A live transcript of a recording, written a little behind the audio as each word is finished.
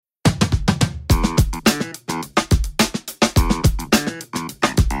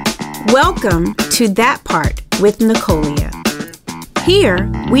Welcome to That Part with Nicolia. Here,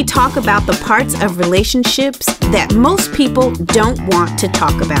 we talk about the parts of relationships that most people don't want to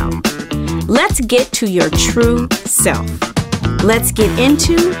talk about. Let's get to your true self. Let's get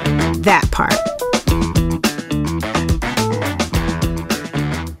into that part.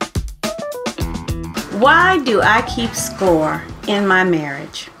 Why do I keep score in my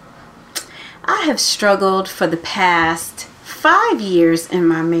marriage? I have struggled for the past 5 years in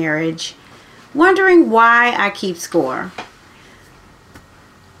my marriage, wondering why I keep score.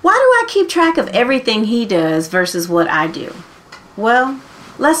 Why do I keep track of everything he does versus what I do? Well,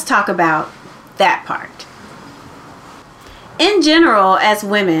 let's talk about that part. In general, as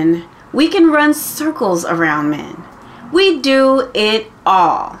women, we can run circles around men. We do it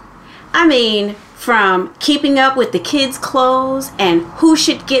all. I mean, from keeping up with the kids' clothes and who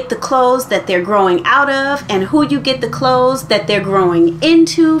should get the clothes that they're growing out of and who you get the clothes that they're growing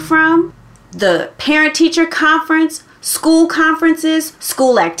into from, the parent-teacher conference, school conferences,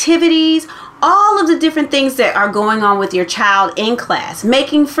 school activities, all of the different things that are going on with your child in class,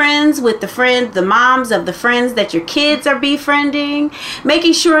 making friends with the moms of the friends that your kids are befriending,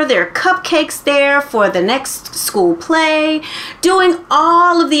 making sure there are cupcakes there for the next school play, doing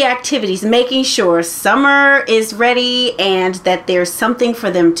all of the activities, making sure summer is ready and that there's something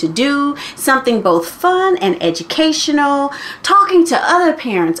for them to do, something both fun and educational, talking to other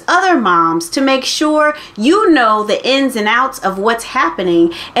parents, other moms to make sure you know the ins and outs of what's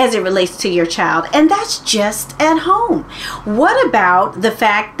happening as it relates to your child, and that's just at home. What about the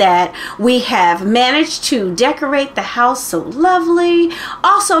fact that we have managed to decorate the house so lovely?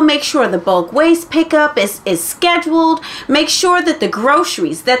 Also make sure the bulk waste pickup is scheduled. Make sure that the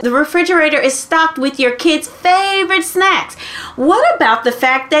groceries, that the refrigerator is stocked with your kids' favorite snacks. What about the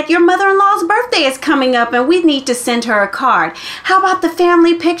fact that your mother-in-law's birthday is coming up and we need to send her a card? How about the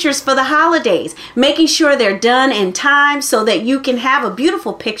family pictures for the holidays? Making sure they're done in time so that you can have a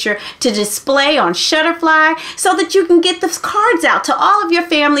beautiful picture to display on Shutterfly so that you can get the cards out to all of your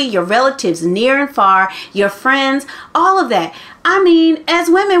family, your relatives near and far, your friends, all of that. I mean, as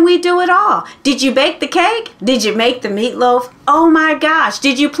women, we do it all. Did you bake the cake? Did you make the meatloaf? Oh my gosh.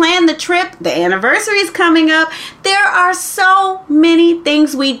 Did you plan the trip? The anniversary is coming up. There are so many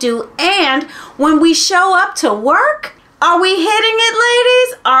things we do. And when we show up to work, are we hitting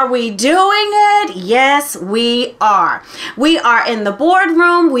it, ladies? Are we doing it? Yes, we are. We are in the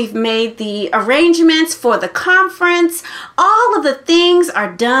boardroom. We've made the arrangements for the conference. All of the things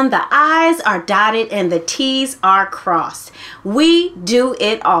are done. The I's are dotted and the T's are crossed. We do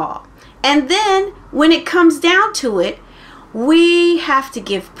it all. And then when it comes down to it, we have to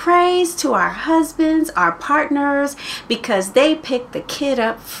give praise to our husbands, our partners, because they pick the kid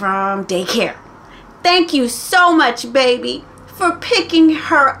up from daycare. Thank you so much, baby, for picking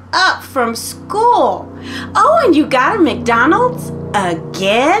her up from school. Oh, and you got her McDonald's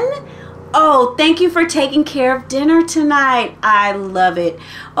again? Oh, thank you for taking care of dinner tonight. I love it.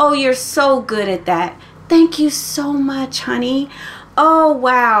 Oh, you're so good at that. Thank you so much, honey. Oh,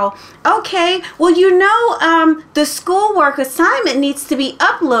 wow. Okay. Well, the schoolwork assignment needs to be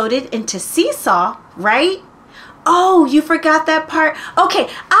uploaded into Seesaw, right? Oh, you forgot that part? Okay,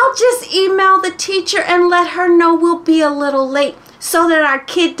 I'll just email the teacher and let her know we'll be a little late so that our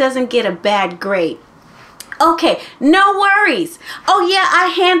kid doesn't get a bad grade. Okay, no worries. Oh yeah, I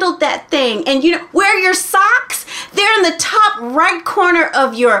handled that thing. And where are your socks? They're in the top right corner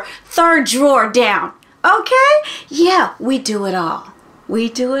of your third drawer down. Okay? Yeah, we do it all. We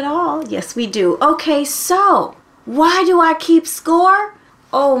do it all. Yes, we do. Okay, so why do I keep score?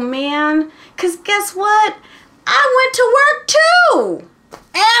 Oh man, because guess what? I went to work too.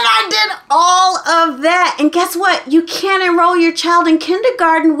 And I did all of that. And guess what? You can't enroll your child in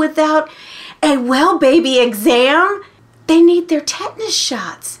kindergarten without a well baby exam. They need their tetanus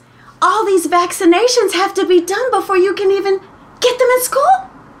shots. All these vaccinations have to be done before you can even get them in school.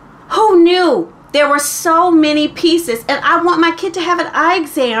 Who knew? There were so many pieces, and I want my kid to have an eye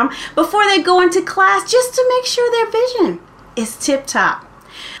exam before they go into class just to make sure their vision is tip-top.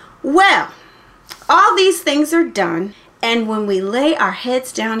 Well, all these things are done, and when we lay our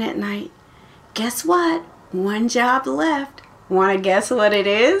heads down at night, guess what? One job left. Want to guess what it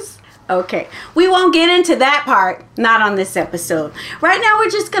is? Okay, we won't get into that part, not on this episode. Right now, we're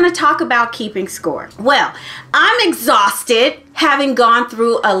just going to talk about keeping score. Well, I'm exhausted having gone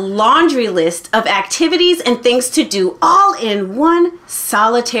through a laundry list of activities and things to do all in one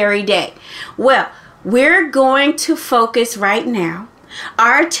solitary day. Well, we're going to focus right now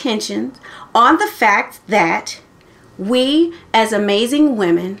our attention on the fact that we, as amazing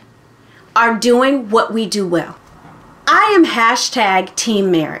women, are doing what we do well. I am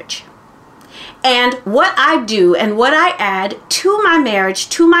 #team marriage. And what I do and what I add to my marriage,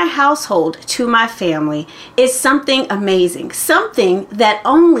 to my household, to my family is something amazing, something that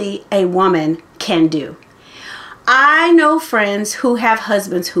only a woman can do. I know friends who have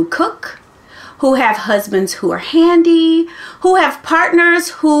husbands who cook, who have husbands who are handy, who have partners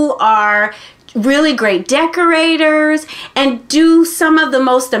who are really great decorators and do some of the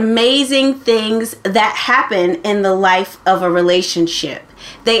most amazing things that happen in the life of a relationship.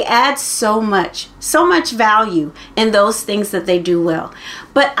 They add so much value in those things that they do well.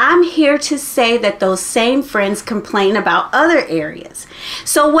 But I'm here to say that those same friends complain about other areas.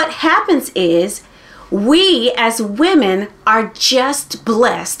 So what happens is we as women are just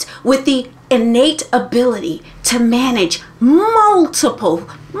blessed with the innate ability to manage multiple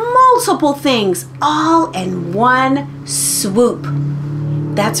things all in one swoop.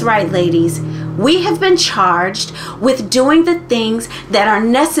 That's right, ladies. We have been charged with doing the things that are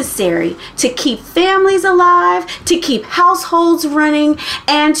necessary to keep families alive, to keep households running,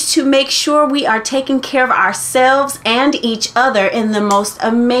 and to make sure we are taking care of ourselves and each other in the most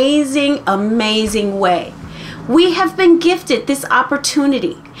amazing way. We have been gifted this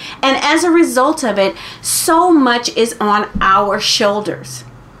opportunity, and as a result of it, so much is on our shoulders.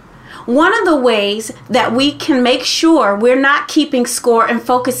 One of the ways that we can make sure we're not keeping score and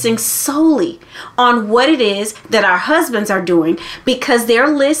focusing solely on what it is that our husbands are doing, because their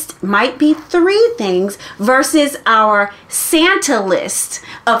list might be 3 things versus our Santa list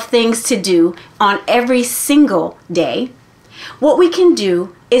of things to do on every single day. What we can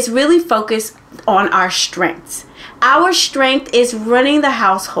do is really focus on our strengths. Our strength is running the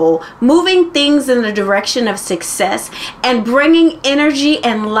household, moving things in the direction of success, and bringing energy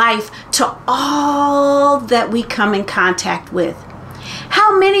and life to all that we come in contact with.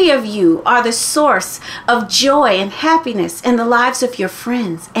 How many of you are the source of joy and happiness in the lives of your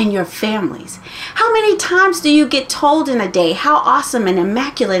friends and your families? How many times do you get told in a day how awesome and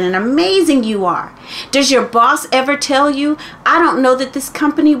immaculate and amazing you are? Does your boss ever tell you, I don't know that this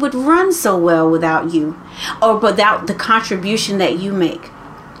company would run so well without you, or without the contribution that you make?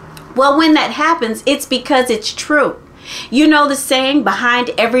 Well, when that happens, it's because it's true. You know the saying, behind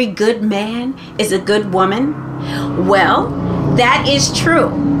every good man is a good woman? Well, that is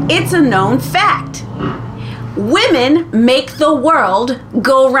true. It's a known fact. Women make the world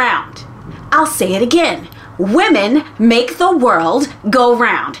go round. I'll say it again. Women make the world go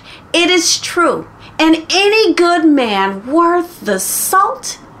round. It is true. And any good man worth the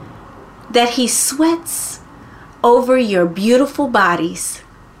salt that he sweats over your beautiful bodies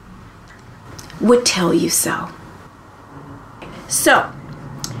would tell you so. So,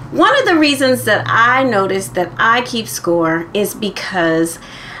 one of the reasons that I noticed that I keep score is because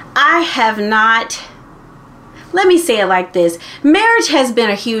I have not, let me say it like this, marriage has been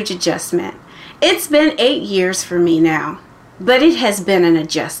a huge adjustment. It's been 8 years for me now, but it has been an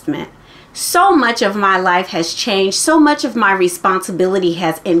adjustment. So much of my life has changed, so much of my responsibility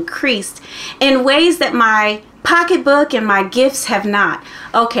has increased in ways that my pocketbook and my gifts have not.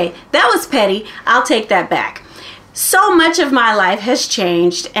 Okay, that was petty. I'll take that back. So much of my life has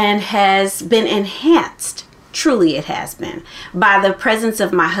changed and has been enhanced, truly it has been, by the presence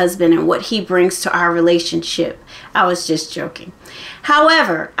of my husband and what he brings to our relationship. I was just joking.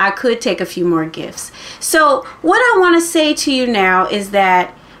 However, I could take a few more gifts. So what I want to say to you now is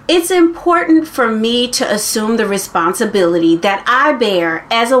that it's important for me to assume the responsibility that I bear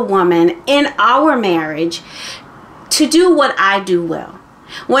as a woman in our marriage to do what I do well.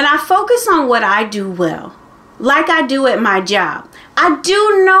 When I focus on what I do well, like I do at my job, I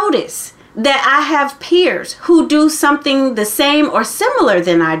do notice that I have peers who do something the same or similar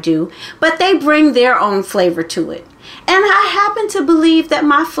than I do, but they bring their own flavor to it. And I happen to believe that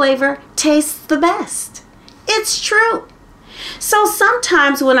my flavor tastes the best. It's true. So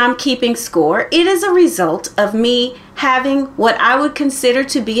sometimes when I'm keeping score, it is a result of me having what I would consider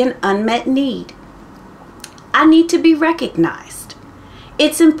to be an unmet need. I need to be recognized.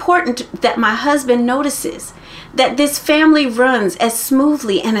 It's important that my husband notices that this family runs as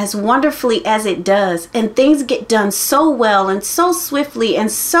smoothly and as wonderfully as it does, and things get done so well and so swiftly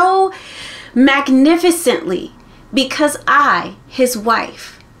and so magnificently because I, his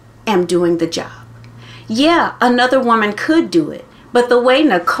wife, am doing the job. Yeah, another woman could do it, but the way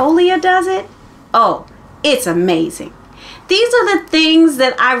Nicolia does it, oh, it's amazing. These are the things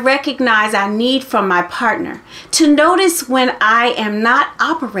that I recognize I need from my partner, to notice when I am not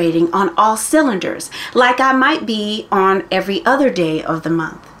operating on all cylinders like I might be on every other day of the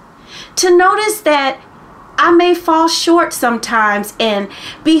month. To notice that I may fall short sometimes and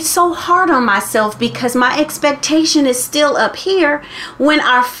be so hard on myself because my expectation is still up here when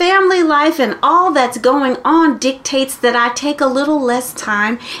our family life and all that's going on dictates that I take a little less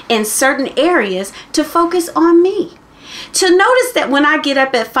time in certain areas to focus on me. To notice that when I get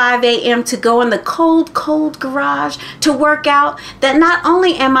up at 5 a.m. to go in the cold garage to work out, that not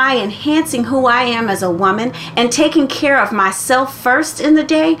only am I enhancing who I am as a woman and taking care of myself first in the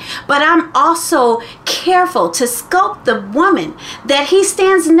day, but I'm also careful to sculpt the woman that he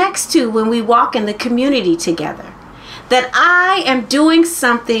stands next to when we walk in the community together. That I am doing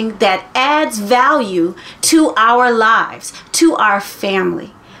something that adds value to our lives, to our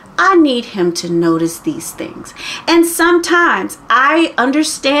family. I need him to notice these things. And sometimes I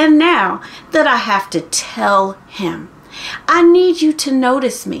understand now that I have to tell him. I need you to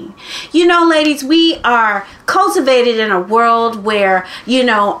notice me. You know, ladies, we are cultivated in a world where,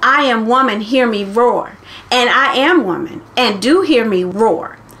 I am woman, hear me roar. And I am woman, and do hear me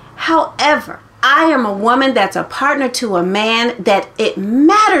roar. However, I am a woman that's a partner to a man that it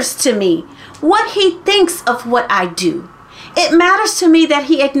matters to me what he thinks of what I do. It matters to me that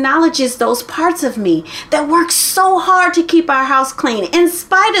he acknowledges those parts of me that work so hard to keep our house clean, in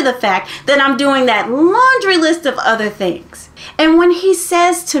spite of the fact that I'm doing that laundry list of other things. And when he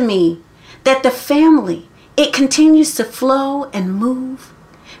says to me that the family, it continues to flow and move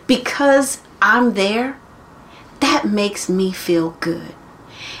because I'm there, that makes me feel good.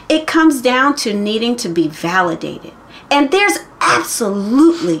 It comes down to needing to be validated. And there's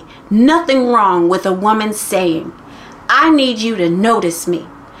absolutely nothing wrong with a woman saying, I need you to notice me.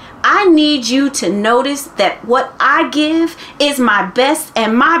 I need you to notice that what I give is my best,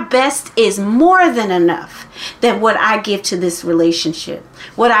 and my best is more than enough than what I give to this relationship,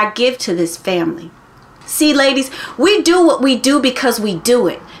 what I give to this family. See, ladies, we do what we do because we do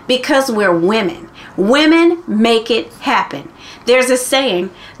it, because we're women. Women make it happen. There's a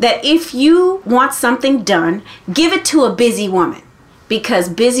saying that if you want something done, give it to a busy woman, because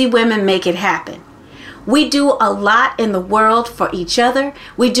busy women make it happen. We do a lot in the world for each other.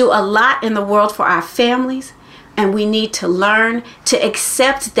 We do a lot in the world for our families. And we need to learn to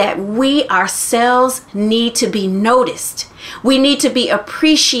accept that we ourselves need to be noticed. We need to be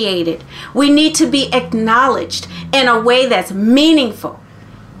appreciated. We need to be acknowledged in a way that's meaningful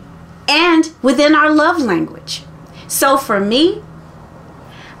and within our love language. So for me,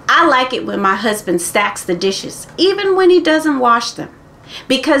 I like it when my husband stacks the dishes, even when he doesn't wash them.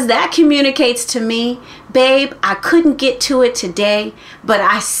 Because that communicates to me, babe, I couldn't get to it today, but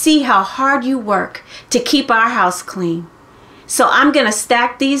I see how hard you work to keep our house clean. So I'm going to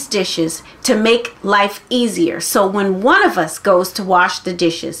stack these dishes to make life easier. So when one of us goes to wash the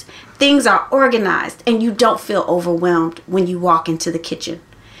dishes, things are organized and you don't feel overwhelmed when you walk into the kitchen.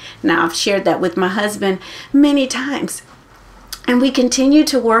 Now, I've shared that with my husband many times. And we continue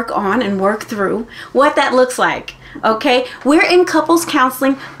to work on and work through what that looks like. Okay, we're in couples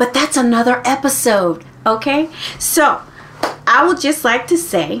counseling, but that's another episode. Okay, so I would just like to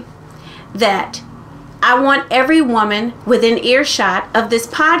say that I want every woman within earshot of this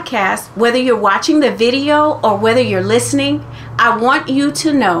podcast, whether you're watching the video or whether you're listening, I want you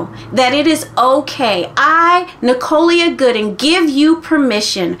to know that it is okay. I, Nicolia Gooden, give you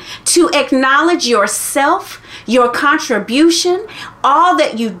permission to acknowledge yourself, your contribution, all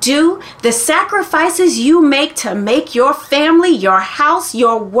that you do, the sacrifices you make to make your family, your house,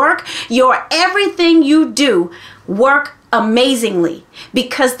 your work, your everything you do work amazingly,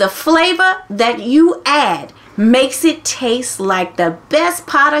 because the flavor that you add makes it taste like the best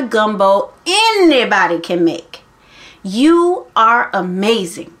pot of gumbo anybody can make. You are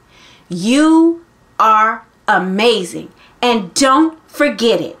amazing. You are amazing. And don't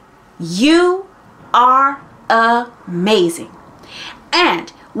forget it. You are amazing.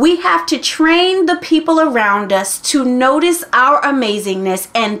 And we have to train the people around us to notice our amazingness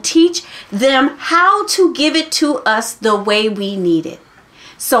and teach them how to give it to us the way we need it.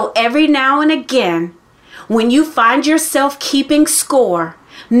 So every now and again, when you find yourself keeping score,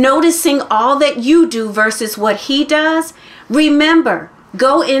 noticing all that you do versus what he does, remember,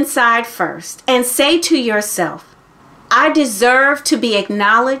 go inside first and say to yourself, I deserve to be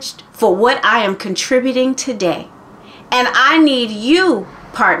acknowledged for what I am contributing today. And I need you,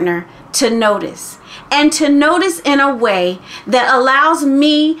 partner, to notice, and to notice in a way that allows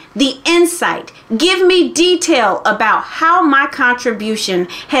me the insight. Give me detail about how my contribution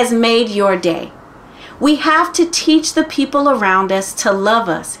has made your day. We have to teach the people around us to love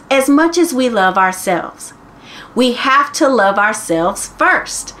us as much as we love ourselves. We have to love ourselves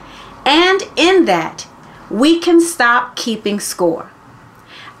first. And in that, we can stop keeping score.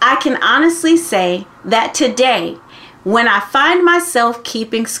 I can honestly say that today, when I find myself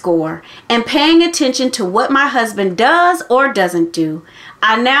keeping score and paying attention to what my husband does or doesn't do,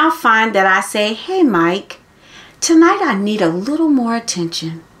 I now find that I say, "Hey, Mike, tonight I need a little more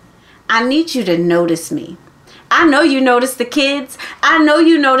attention. I need you to notice me. I know you notice the kids. I know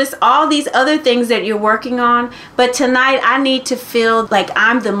you notice all these other things that you're working on. But tonight I need to feel like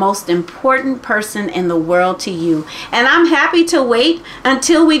I'm the most important person in the world to you. And I'm happy to wait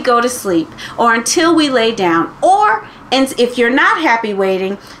until we go to sleep or until we lay down. And if you're not happy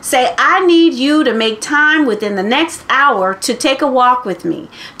waiting, say, I need you to make time within the next hour to take a walk with me,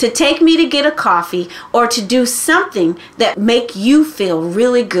 to take me to get a coffee, or to do something that make you feel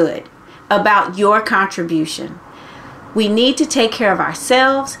really good about your contribution." We need to take care of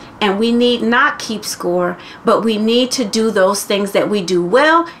ourselves, and we need not keep score, but we need to do those things that we do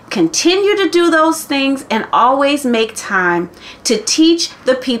well, continue to do those things, and always make time to teach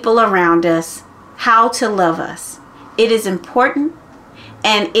the people around us how to love us. It is important,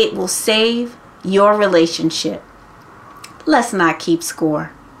 and it will save your relationship. Let's not keep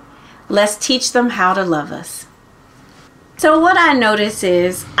score. Let's teach them how to love us. So what I notice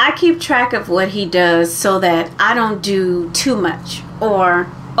is I keep track of what he does so that I don't do too much or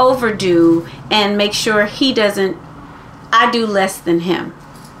overdo, and make sure I do less than him.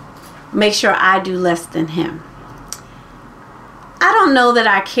 Make sure I do less than him. I don't know that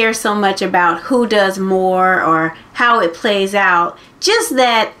I care so much about who does more or how it plays out, just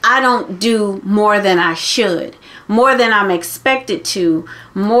that I don't do more than I should, more than I'm expected to,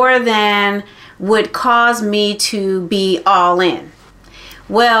 more than would cause me to be all in.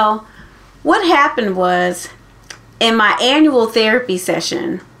 Well, what happened was, in my annual therapy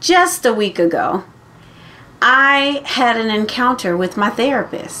session just a week ago, I had an encounter with my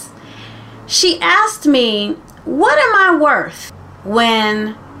therapist. She asked me, what am I worth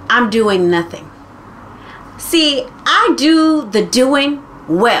when I'm doing nothing? See, I do the doing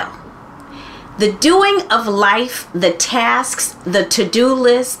well. The doing of life, the tasks, the to-do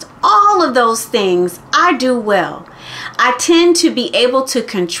list, all of those things I do well. I tend to be able to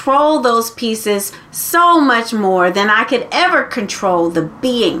control those pieces so much more than I could ever control the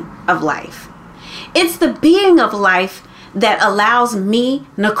being of life. It's the being of life that allows me,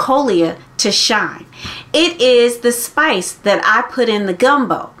 Nicolia, to shine. It is the spice that I put in the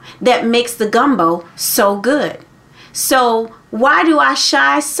gumbo that makes the gumbo so good. So why do I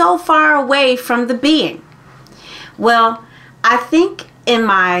shy so far away from the being? Well, I think in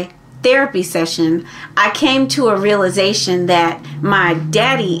my therapy session, I came to a realization that my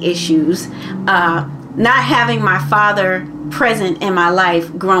daddy issues, not having my father present in my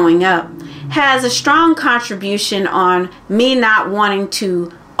life growing up, has a strong contribution on me not wanting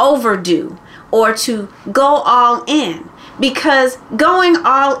to overdo or to go all in. Because going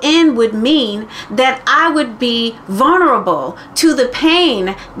all in would mean that I would be vulnerable to the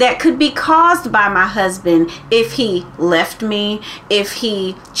pain that could be caused by my husband if he left me, if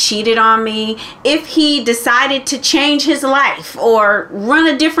he cheated on me, if he decided to change his life or run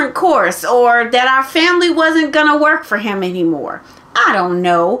a different course, or that our family wasn't going to work for him anymore. I don't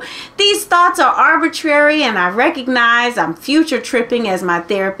know. These thoughts are arbitrary, and I recognize I'm future tripping, as my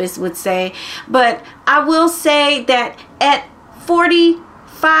therapist would say. But I will say that at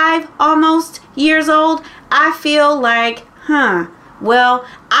 45 almost years old, I feel like, well,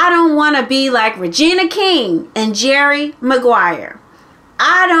 I don't want to be like Regina King and Jerry Maguire.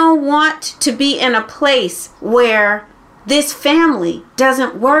 I don't want to be in a place where this family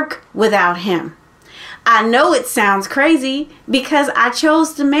doesn't work without him. I know it sounds crazy because I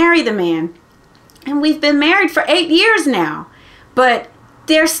chose to marry the man, and we've been married for 8 years now, but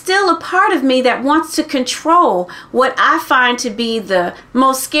there's still a part of me that wants to control what I find to be the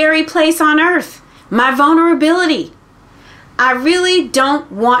most scary place on earth, my vulnerability. I really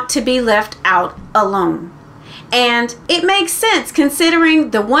don't want to be left out alone. And it makes sense considering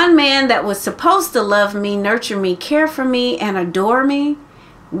the one man that was supposed to love me, nurture me, care for me, and adore me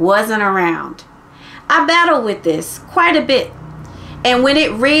wasn't around. I battle with this quite a bit. And when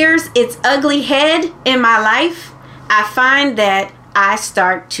it rears its ugly head in my life, I find that I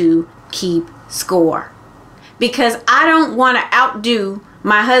start to keep score. Because I don't want to outdo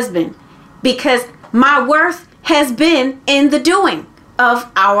my husband. Because my worth has been in the doing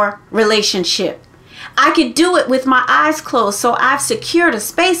of our relationship. I could do it with my eyes closed, so I've secured a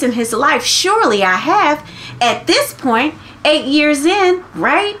space in his life. Surely I have. At this point, 8 years in,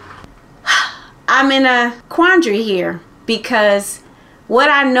 right? I'm in a quandary here, because what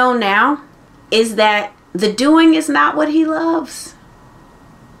I know now is that the doing is not what he loves.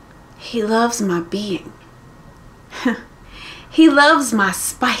 He loves my being. He loves my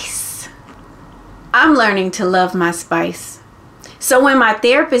spice. I'm learning to love my spice. So when my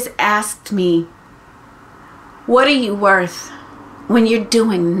therapist asked me, "What are you worth when you're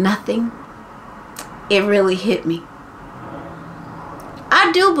doing nothing?" it really hit me.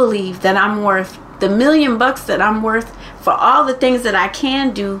 I do believe that I'm worth the $1 million that I'm worth for all the things that I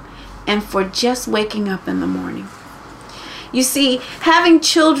can do and for just waking up in the morning. You see, having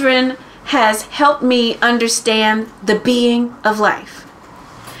children has helped me understand the being of life.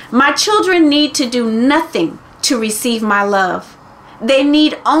 My children need to do nothing to receive my love. They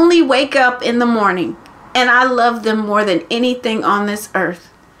need only wake up in the morning, and I love them more than anything on this earth.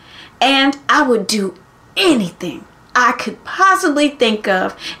 And I would do anything I could possibly think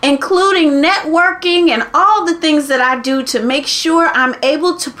of, including networking and all the things that I do to make sure I'm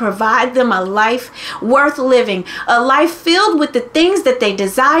able to provide them a life worth living, a life filled with the things that they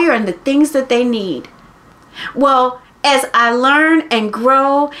desire and the things that they need. Well, as I learn and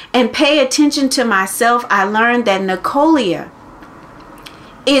grow and pay attention to myself, I learned that Nicolia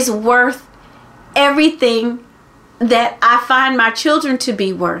is worth everything that I find my children to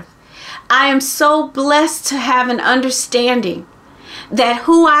be worth. I am so blessed to have an understanding that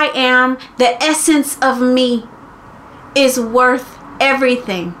who I am, the essence of me, is worth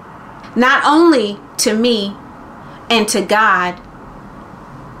everything. Not only to me and to God,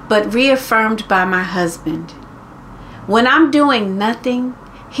 but reaffirmed by my husband. When I'm doing nothing,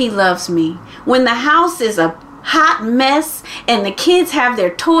 he loves me. When the house is a hot mess and the kids have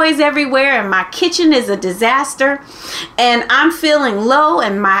their toys everywhere and my kitchen is a disaster and I'm feeling low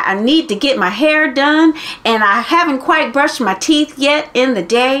and I need to get my hair done and I haven't quite brushed my teeth yet in the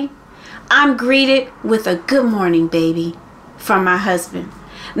day, I'm greeted with a "Good morning, baby" from my husband.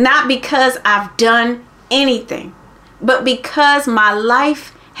 Not because I've done anything, but because my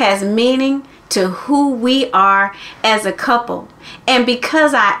life has meaning to who we are as a couple, and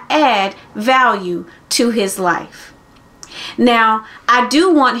because I add value to his life. Now, I do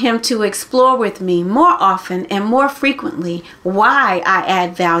want him to explore with me more often and more frequently why I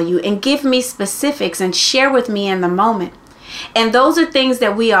add value and give me specifics and share with me in the moment. And those are things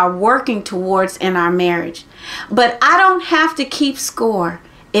that we are working towards in our marriage. But I don't have to keep score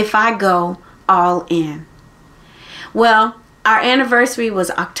if I go all in. Well, our anniversary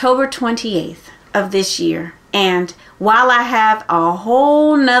was October 28th of this year. And while I have a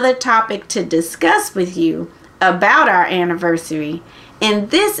whole nother topic to discuss with you about our anniversary, in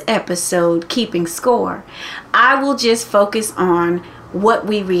this episode, Keeping Score, I will just focus on what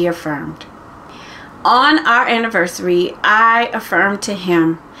we reaffirmed. On our anniversary, I affirmed to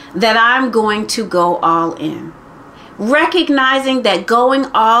him that I'm going to go all in. Recognizing that going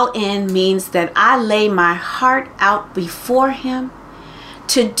all in means that I lay my heart out before him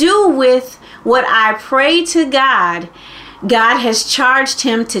to do with what I pray to God has charged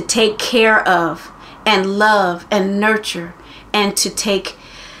him to take care of and love and nurture, and to take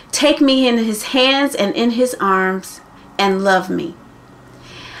me in his hands and in his arms and love me.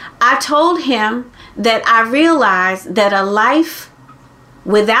 I told him that I realized that a life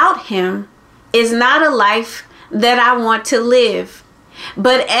without him is not a life that I want to live.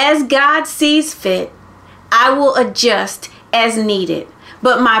 But as God sees fit, I will adjust as needed.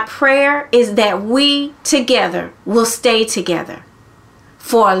 But my prayer is that we together will stay together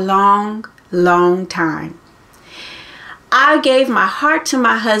for a long, long time. I gave my heart to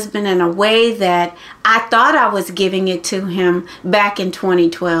my husband in a way that I thought I was giving it to him back in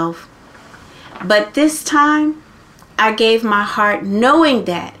 2012. But this time, I gave my heart knowing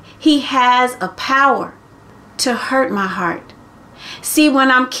that he has a power to hurt my heart. See,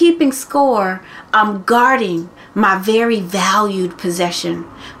 when I'm keeping score, I'm guarding my very valued possession,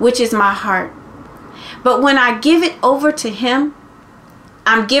 which is my heart. But when I give it over to him,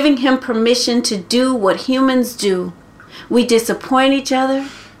 I'm giving him permission to do what humans do. We disappoint each other.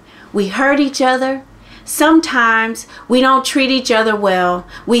 We hurt each other. Sometimes we don't treat each other well.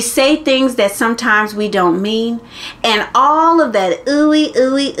 We say things that sometimes we don't mean. And all of that ooey,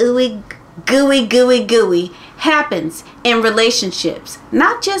 ooey, ooey, gooey, gooey, gooey happens in relationships.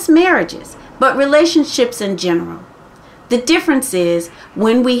 Not just marriages, but relationships in general. The difference is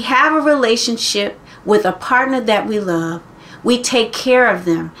when we have a relationship with a partner that we love, we take care of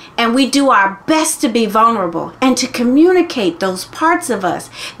them and we do our best to be vulnerable and to communicate those parts of us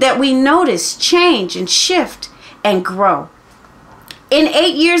that we notice change and shift and grow. In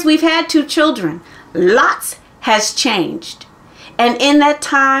 8 years, we've had 2 children. Lots has changed. And in that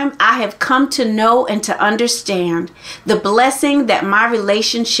time, I have come to know and to understand the blessing that my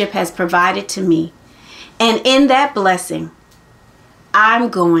relationship has provided to me. And in that blessing, I'm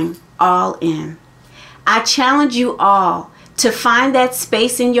going all in. I challenge you all to find that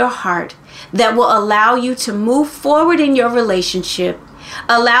space in your heart that will allow you to move forward in your relationship,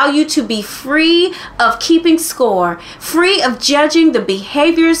 allow you to be free of keeping score, free of judging the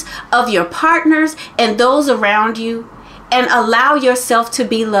behaviors of your partners and those around you, and allow yourself to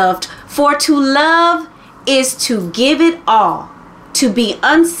be loved. For to love is to give it all, to be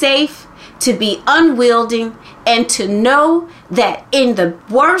unsafe, to be unwielding, and to know that in the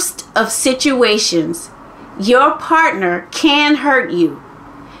worst of situations, your partner can hurt you,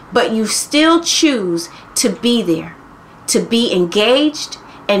 but you still choose to be there, to be engaged,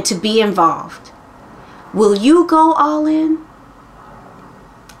 and to be involved. Will you go all in?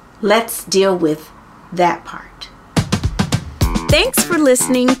 Let's deal with that part. Thanks for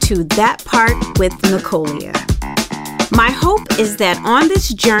listening to That Part with Nicolia. My hope is that on this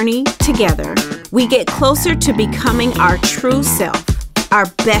journey together, we get closer to becoming our true self, our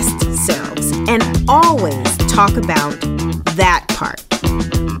best selves, and always talk about that part.